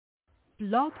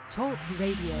Blog Talk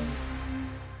Radio.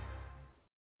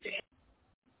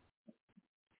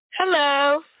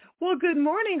 Hello. Well, good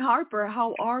morning, Harper.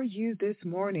 How are you this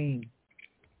morning?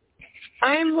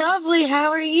 I'm lovely. How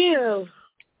are you?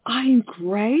 I'm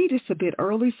great. It's a bit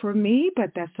early for me, but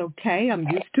that's okay. I'm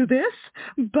used to this.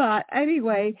 But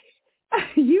anyway,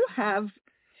 you have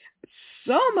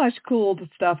so much cool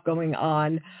stuff going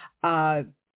on.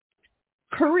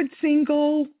 Current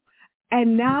single,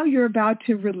 and now you're about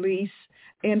to release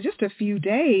in just a few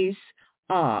days,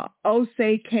 Oh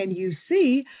Say Can You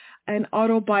See, an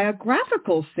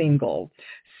autobiographical single.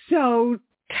 So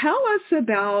tell us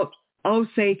about Oh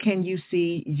Say Can You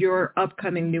See, your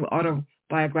upcoming new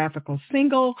autobiographical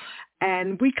single.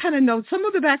 And we kind of know some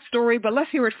of the backstory, but let's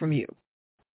hear it from you.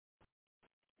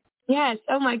 Yes.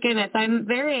 Oh, my goodness. I'm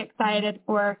very excited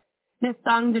for this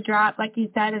song to drop. Like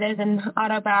you said, it is an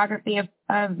autobiography of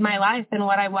my life and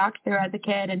what I walked through as a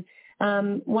kid and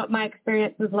what my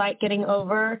experience was like getting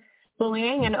over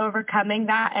bullying and overcoming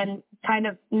that and kind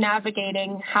of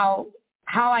navigating how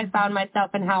I found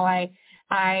myself and how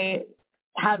I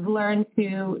have learned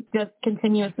to just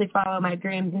continuously follow my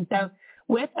dreams. And so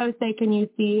with Oh Say Can You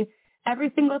See,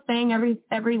 every single thing,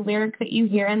 every lyric that you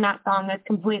hear in that song is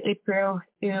completely true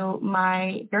to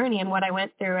my journey and what I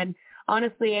went through. And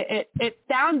honestly, it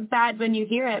sounds bad when you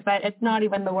hear it, but it's not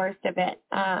even the worst of it.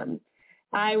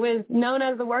 I was known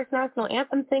as the worst National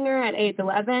Anthem singer at age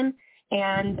 11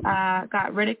 and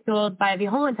got ridiculed by the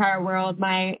whole entire world.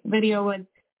 My video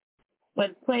was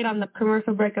played on the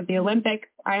commercial break of the Olympics.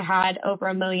 I had over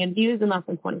 1 million views in less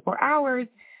than 24 hours.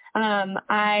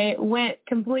 I went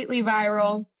completely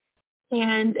viral,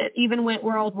 and it even went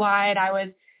worldwide. I was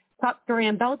top story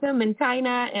in Belgium and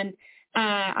China, and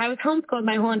I was homeschooled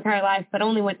my whole entire life, but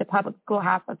only went to public school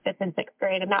half of 5th and 6th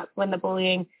grade, and that's when the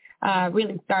bullying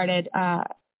really started,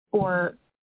 or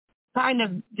kind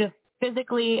of just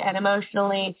physically and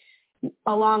emotionally,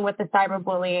 along with the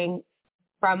cyberbullying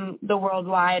from the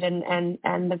worldwide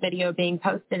and the video being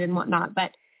posted and whatnot.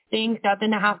 But being shoved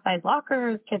into house-size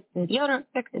lockers, kids with deodorant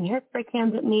sticks and hairspray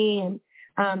cans at me,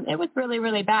 and it was really,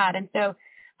 really bad. And so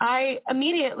I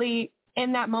immediately,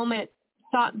 in that moment,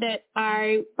 thought that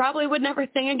I probably would never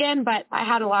sing again, but I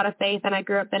had a lot of faith, and I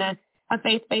grew up in a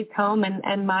faith-based home,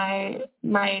 and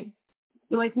my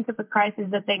relationship with Christ is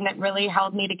the thing that really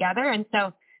held me together. And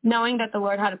so knowing that the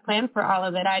Lord had a plan for all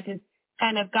of it, I just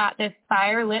kind of got this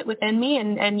fire lit within me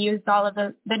and used all of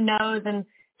the no's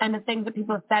and the things that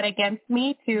people said against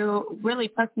me to really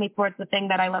push me towards the thing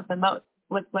that I love the most,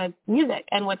 which was music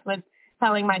and which was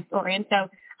telling my story. And so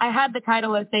I had the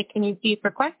title of Say Can You See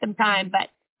for quite some time, but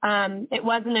it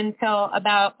wasn't until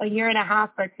about 1.5 years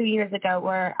or 2 years ago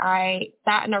where I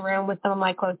sat in a room with some of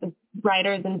my closest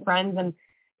writers and friends and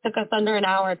took us under an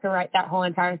hour to write that whole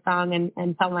entire song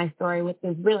and tell my story, which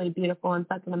was really beautiful and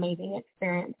such an amazing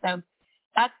experience. So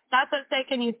that's what Say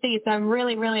Can You See. So I'm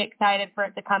really, really excited for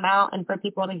it to come out and for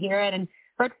people to hear it and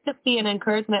for it to just be an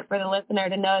encouragement for the listener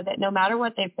to know that no matter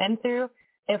what they've been through,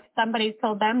 if somebody's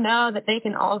told them no, that they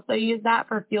can also use that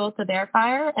for fuel to their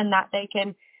fire and that they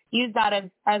can use that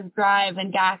as drive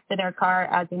and gas to their car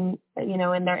as in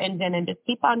their engine and just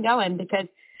keep on going because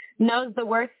no is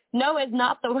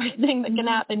not the worst thing that can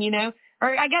happen,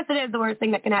 or I guess it is the worst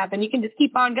thing that can happen. You can just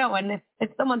keep on going.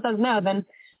 If someone says no, then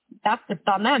that's just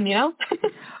on them,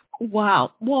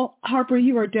 Wow. Well, Harper,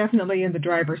 you are definitely in the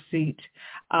driver's seat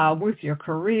with your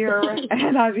career.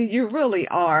 And I mean, you really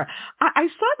are. I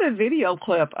saw the video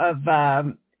clip of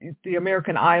the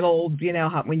American Idol,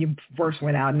 when you first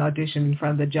went out and auditioned in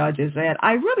front of the judges. And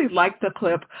I really liked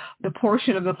the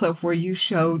portion of the clip where you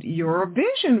showed your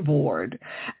vision board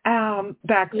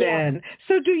back then.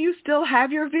 So do you still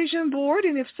have your vision board?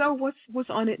 And if so, what's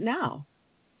on it now?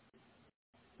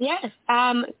 Yes.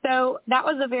 So that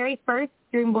was the very first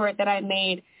dream board that I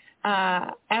made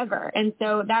ever. And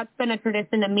so that's been a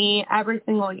tradition to me every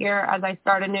single year as I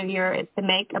start a new year is to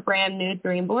make a brand new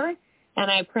dream board. And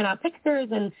I print out pictures,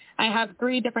 and I have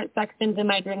 3 different sections in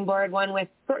my dream board, one with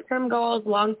short-term goals,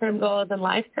 long-term goals, and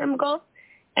life-term goals.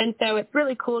 And so it's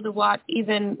really cool to watch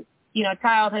even,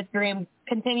 childhood dreams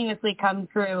continuously come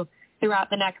true throughout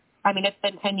the next, it's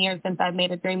been 10 years since I've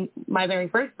made my very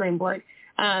first dream board.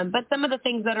 But some of the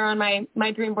things that are on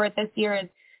my dream board this year is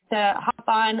to hop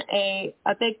on a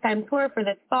big-time tour for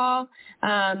this fall,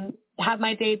 have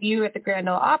my debut at the Grand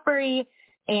Ole Opry,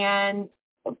 and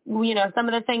some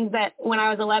of the things that when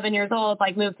I was 11 years old,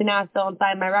 like moved to Nashville and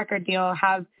signed my record deal,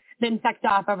 have been checked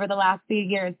off over the last few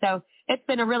years. So it's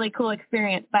been a really cool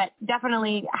experience, but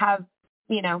definitely have,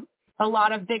 a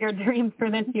lot of bigger dreams for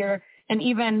this year. And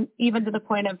even to the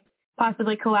point of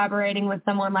possibly collaborating with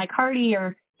someone like Hardy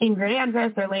or Ingrid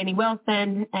Andress or Lainey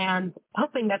Wilson, and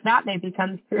hoping that maybe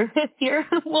comes through this year.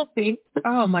 We'll see.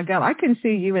 Oh, my God. I can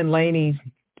see you and Lainey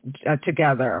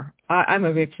together. I'm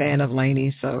a big fan of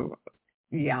Lainey, so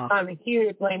yeah. I'm a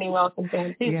huge Lainey Wilson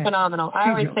fan. She's phenomenal.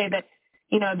 I always say that,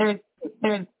 you know,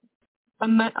 there's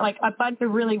a bunch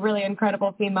of really, really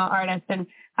incredible female artists, and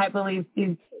I believe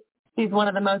she's one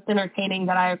of the most entertaining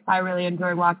that I really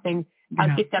enjoy watching.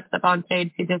 As she steps up on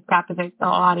stage, she just captivates the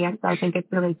whole audience. I think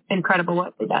it's really incredible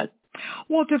what she does.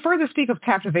 Well, to further speak of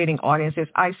captivating audiences,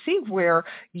 I see where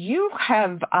you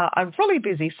have a really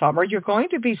busy summer. You're going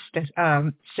to be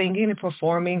singing and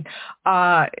performing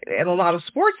at a lot of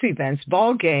sports events,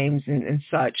 ball games and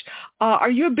such. Are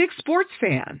you a big sports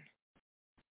fan?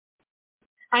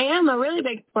 I am a really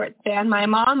big sports fan. My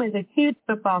mom is a huge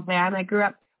football fan. I grew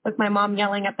up with my mom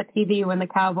yelling at the TV when the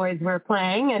Cowboys were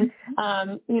playing,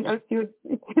 and you know, she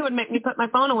would make me put my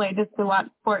phone away just to watch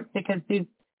sports because she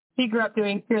grew up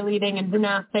doing cheerleading and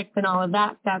gymnastics and all of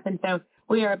that stuff, and so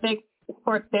we are a big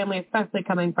sports family, especially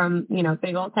coming from, you know,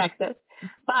 big old Texas.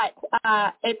 But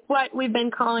it's what we've been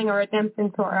calling a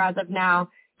redemption tour as of now,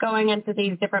 going into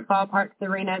these different ballparks,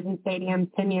 arenas, and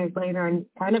stadiums 10 years later, and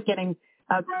kind of getting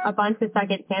a bunch of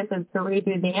second chances to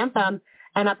redo the anthem,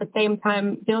 and at the same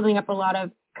time building up a lot of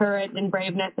courage and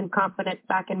braveness and confidence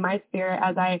back in my spirit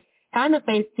as I kind of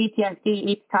face PTSD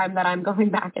each time that I'm going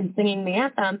back and singing the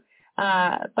anthem,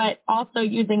 but also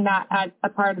using that as a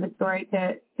part of the story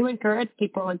to encourage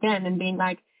people again and being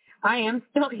like, I am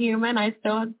still human. I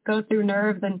still go through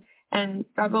nerves and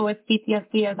struggle with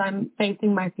PTSD as I'm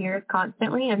facing my fears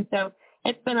constantly. And so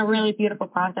it's been a really beautiful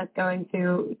process going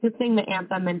to sing the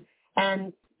anthem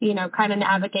and you know, kind of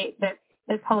navigate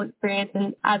this whole experience,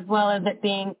 and as well as it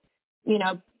being, you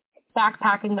know,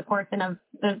 backpacking the portion of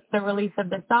the release of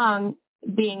the song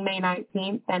being May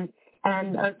 19th and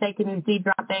Osakin Z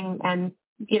dropping and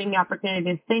getting the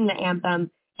opportunity to sing the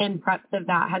anthem in preps of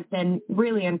that has been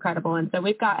really incredible. And so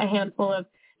we've got a handful of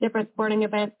different sporting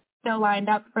events still lined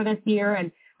up for this year,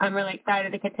 and I'm really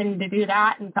excited to continue to do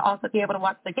that and to also be able to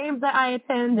watch the games that I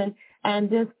attend and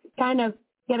just kind of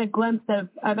get a glimpse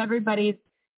of everybody's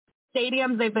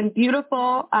stadiums. They've been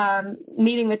beautiful,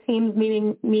 meeting the teams,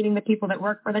 meeting the people that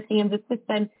work for the teams. It's just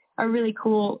been a really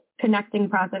cool connecting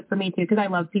process for me too, because I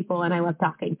love people and I love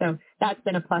talking. So that's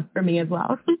been a plus for me as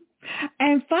well.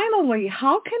 And finally,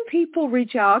 how can people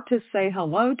reach out to say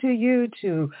hello to you,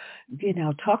 to, you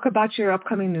know, talk about your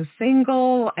upcoming new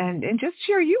single and just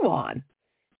cheer you on?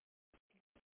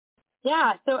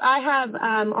 Yeah, so I have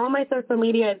all my social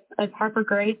media as Harper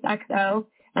Grace XO,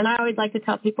 and I always like to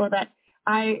tell people that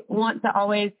I want to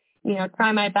always, you know,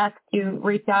 try my best to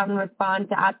reach out and respond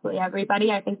to absolutely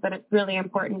everybody. I think that it's really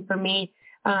important for me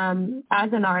as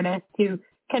an artist to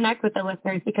connect with the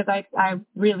listeners, because I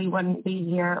really wouldn't be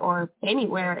here or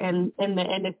anywhere in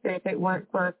the industry if it weren't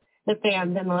for the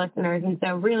fans and the listeners. And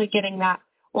so really getting that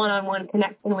one-on-one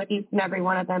connection with each and every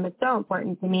one of them is so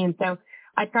important to me. And so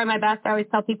I try my best. I always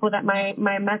tell people that my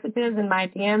messages and my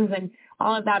DMs and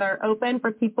all of that are open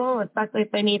for people, especially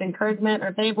if they need encouragement or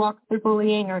if they've walked through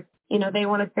bullying or, you know, they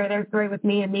want to share their story with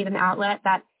me and need an outlet,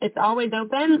 that it's always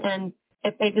open. And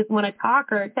if they just want to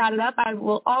talk or chat it up, I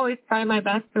will always try my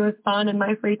best to respond in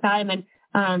my free time. And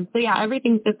so, yeah,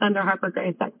 everything's just under Harper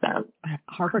Grace XO.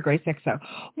 Harper Grace XO.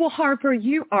 Well, Harper,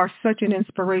 you are such an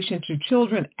inspiration to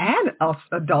children and us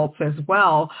adults as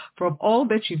well, from all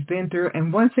that you've been through.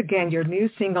 And once again, your new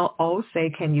single, Oh Say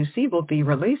Can You See, will be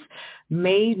released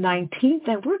May 19th.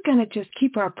 And we're going to just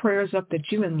keep our prayers up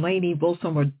that you and Lainey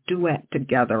Wilson will duet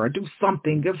together or do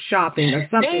something, go shopping or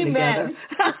something together.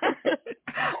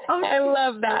 Okay. I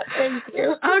love that. Thank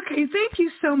you. Okay, thank you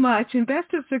so much, and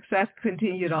best of success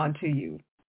continued on to you.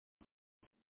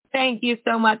 Thank you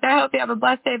so much. I hope you have a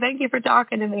blessed day. Thank you for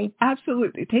talking to me.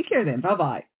 Absolutely. Take care then.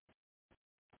 Bye-bye.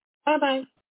 Bye-bye.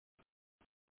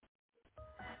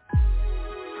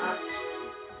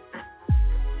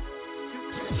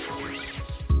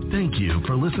 Thank you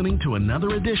for listening to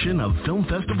another edition of Film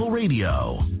Festival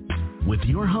Radio with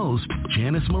your host,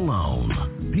 Janice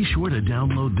Malone. Be sure to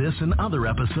download this and other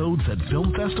episodes at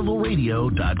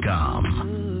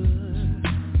filmfestivalradio.com.